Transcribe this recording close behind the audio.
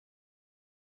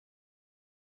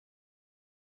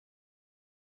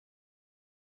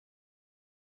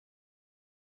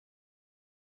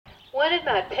One of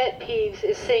my pet peeves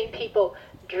is seeing people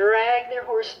drag their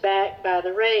horse back by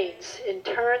the reins and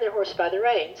turn their horse by the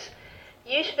reins.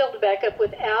 You should be able to back up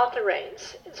without the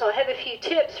reins. So I have a few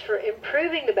tips for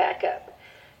improving the backup.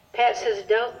 Pat says,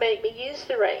 don't make me use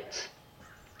the reins.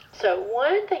 So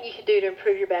one thing you can do to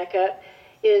improve your backup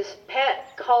is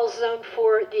Pat calls zone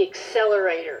 4 the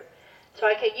accelerator. So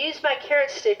I can use my carrot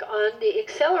stick on the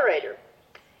accelerator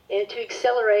and to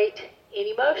accelerate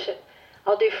any motion.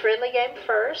 I'll do friendly game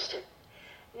first.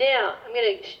 Now, I'm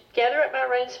going to gather up my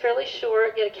reins fairly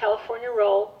short, get a California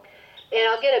roll, and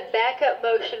I'll get a backup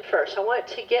motion first. I want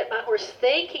to get my horse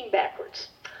thinking backwards.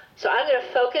 So I'm going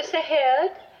to focus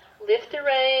ahead, lift the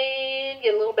rein,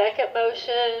 get a little backup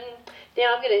motion.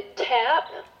 Now I'm going to tap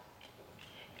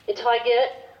until I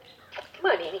get,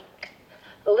 come on, Annie,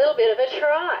 a little bit of a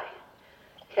try.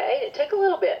 Okay, it took a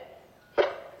little bit.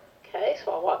 Okay,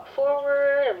 so I'll walk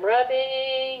forward, I'm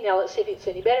rubbing. Now let's see if it's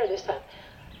any better this time.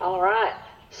 All right,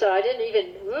 so I didn't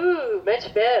even,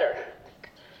 much better.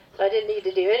 So I didn't need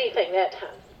to do anything that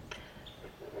time.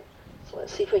 So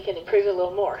let's see if we can improve it a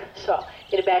little more. So I'll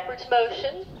get a backwards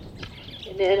motion,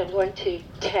 and then I'm going to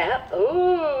tap.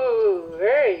 Ooh,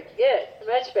 very good,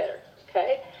 much better.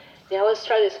 Okay, now let's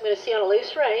try this. I'm going to see on a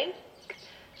loose rein.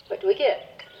 What do we get?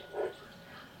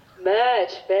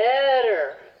 Much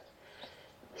better.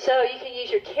 So you can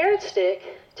use your carrot stick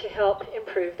to help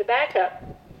improve the backup.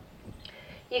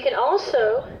 You can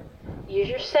also use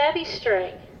your savvy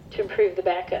string to improve the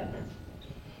backup,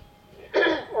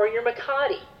 or your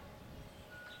Makati.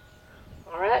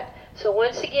 All right. So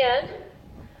once again,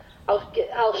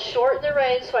 I'll shorten the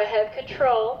reins so I have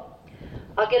control.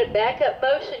 I'll get a backup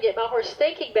motion, get my horse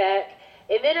thinking back,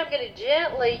 and then I'm going to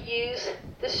gently use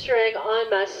the string on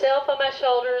myself on my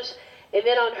shoulders, and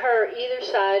then on her either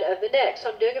side of the neck.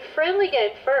 So I'm doing a friendly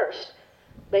game first.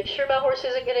 Make sure my horse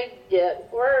isn't going to get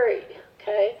worried.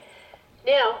 Okay.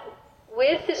 Now,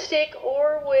 with the stick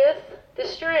or with the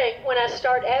string, when I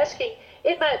start asking,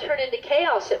 it might turn into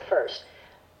chaos at first.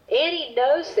 Annie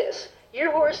knows this.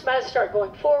 Your horse might start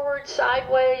going forward,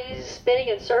 sideways, spinning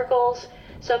in circles.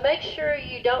 So make sure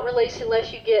you don't release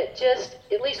unless you get just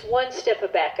at least one step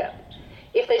of backup.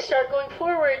 If they start going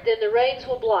forward, then the reins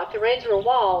will block. The reins are a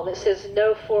wall that says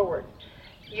no forward.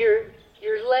 Your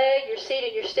leg, your seat,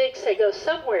 and your stick say go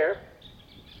somewhere,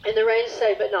 and the reins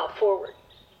say but not forward.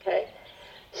 Okay?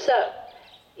 So,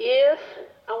 if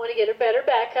I want to get a better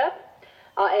backup,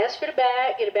 I'll ask her to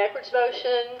back, get a backwards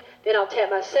motion, then I'll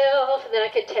tap myself, and then I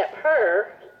can tap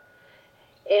her.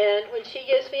 And when she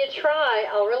gives me a try,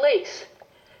 I'll release.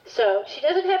 So she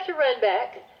doesn't have to run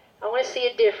back. I want to see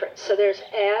a difference. So there's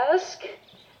ask.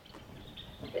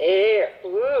 There.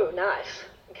 Ooh, nice.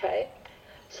 Okay.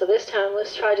 So this time,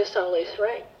 let's try just on a loose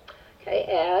rein. Okay,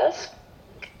 ask.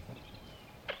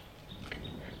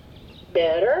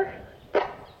 Better.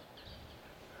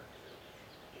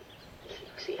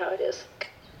 See how it is.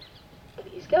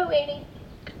 Please go, Annie.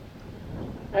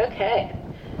 Okay.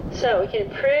 So we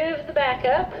can improve the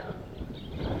backup.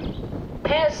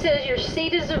 Pat says your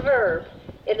seat is a verb,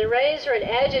 and the reins are an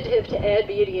adjective to add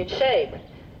beauty and shape.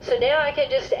 So now I can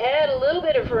just add a little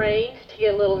bit of rein to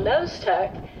get a little nose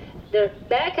tuck. The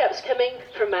backup's coming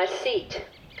from my seat.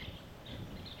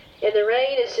 And the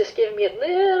rein is just giving me a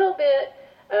little bit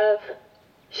of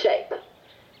shape.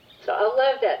 So I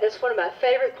love that. That's one of my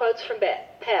favorite quotes from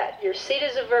Pat. Your seat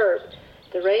is a verb.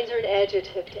 The reins are an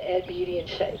adjective to add beauty and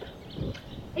shape.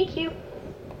 Thank you.